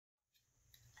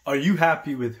Are you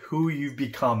happy with who you've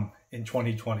become in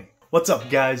 2020? What's up,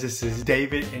 guys? This is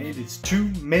David, and it is 2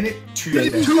 Minute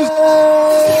Tuesday. And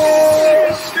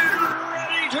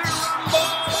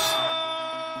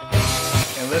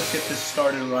let's get this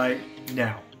started right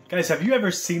now. Guys, have you ever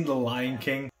seen The Lion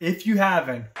King? If you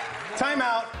haven't, time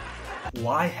out.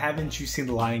 Why haven't you seen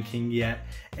The Lion King yet?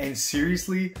 And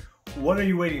seriously, what are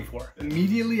you waiting for?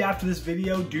 Immediately after this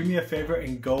video, do me a favor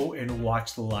and go and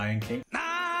watch The Lion King.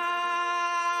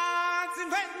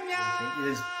 It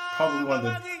is probably one of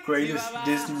the greatest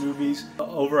Disney movies,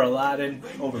 over Aladdin,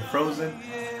 over Frozen.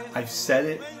 I've said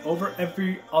it, over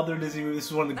every other Disney movie. This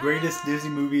is one of the greatest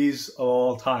Disney movies of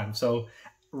all time. So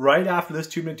right after this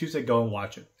 2 Minute Tuesday, go and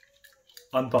watch it.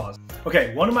 Unpause.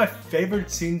 Okay, one of my favorite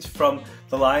scenes from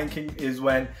The Lion King is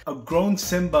when a grown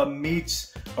Simba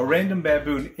meets a random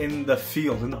baboon in the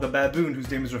field. And the baboon,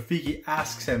 whose name is Rafiki,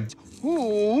 asks him,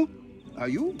 "Who are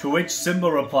you?" To which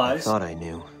Simba replies, "Thought I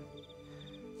knew.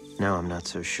 Now I'm not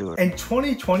so sure." And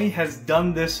 2020 has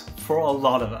done this for a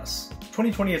lot of us.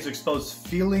 2020 has exposed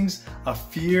feelings of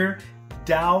fear,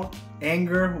 doubt,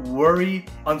 anger, worry,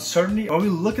 uncertainty. When we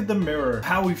look at the mirror,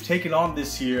 how we've taken on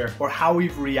this year or how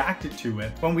we've reacted to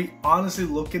it, when we honestly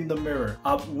look in the mirror,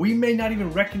 we may not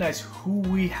even recognize who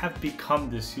we have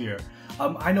become this year.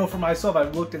 I know for myself,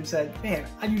 I've looked and said, man,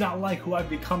 I do not like who I've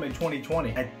become in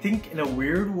 2020. I think in a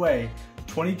weird way,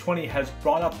 2020 has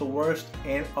brought out the worst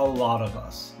in a lot of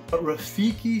us. But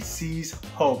Rafiki sees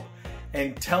hope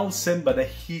and tells Simba that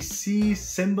he sees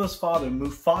Simba's father,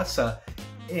 Mufasa,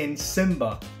 in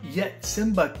Simba. Yet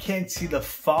Simba can't see the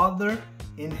father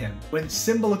in him. When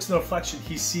Simba looks in the reflection,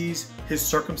 he sees his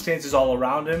circumstances all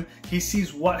around him. He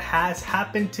sees what has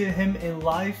happened to him in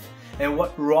life and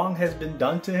what wrong has been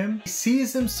done to him. He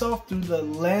sees himself through the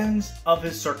lens of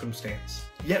his circumstance.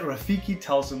 Yet Rafiki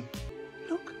tells him,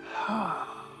 "Look hard."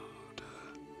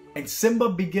 And Simba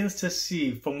begins to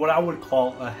see from what I would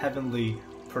call a heavenly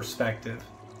perspective.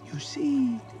 You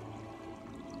see,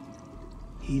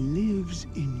 he lives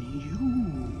in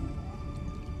you.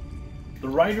 The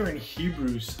writer in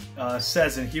Hebrews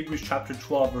says in Hebrews chapter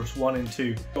 12, verse 1 and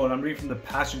 2, and I'm reading from the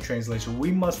Passion Translation,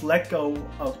 "We must let go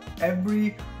of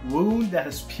every wound that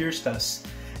has pierced us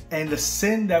and the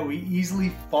sin that we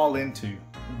easily fall into.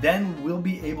 Then we'll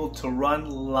be able to run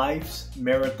life's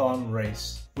marathon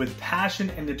race with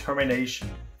passion and determination,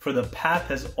 for the path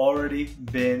has already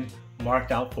been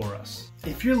marked out for us."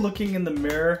 If you're looking in the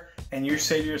mirror and you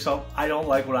say to yourself, I don't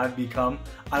like what I've become,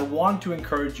 I want to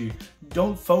encourage you,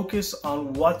 don't focus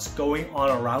on what's going on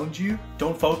around you.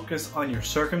 Don't focus on your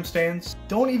circumstance.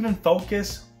 Don't even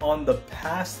focus on the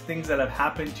past things that have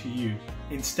happened to you.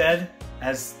 Instead,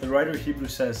 as the writer of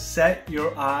Hebrews says, set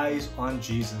your eyes on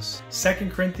Jesus. 2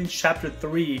 Corinthians chapter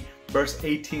 3, verse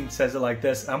 18 says it like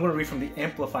this. I'm going to read from the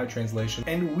Amplified translation.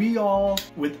 "And we all,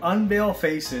 with unveiled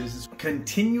faces,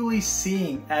 continually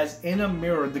seeing as in a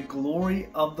mirror the glory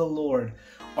of the Lord,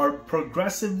 are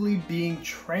progressively being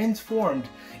transformed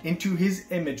into his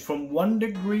image from one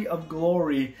degree of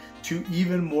glory to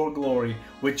even more glory,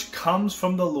 which comes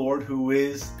from the Lord who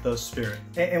is the Spirit."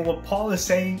 And what Paul is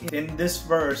saying in this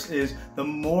verse is the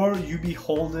more you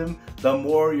behold him, the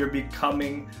more you're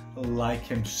becoming like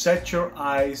him. Set your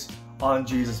eyes on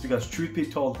Jesus, because truth be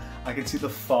told, I can see the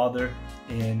Father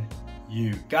in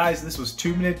you. Guys, this was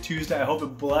 2 Minute Tuesday. I hope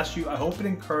it blessed you. I hope it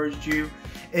encouraged you.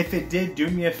 If it did, do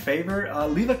me a favor,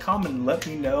 leave a comment and let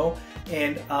me know,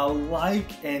 and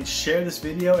like and share this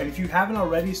video. And if you haven't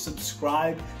already,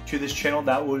 subscribe to this channel.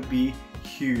 That would be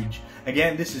huge.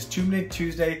 Again, this is 2 Minute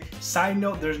Tuesday. Side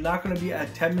note, there's not going to be a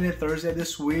 10-minute Thursday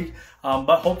this week,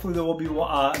 but hopefully there will be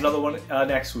another one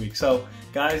next week. So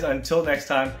guys, until next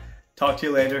time, talk to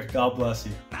you later. God bless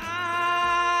you.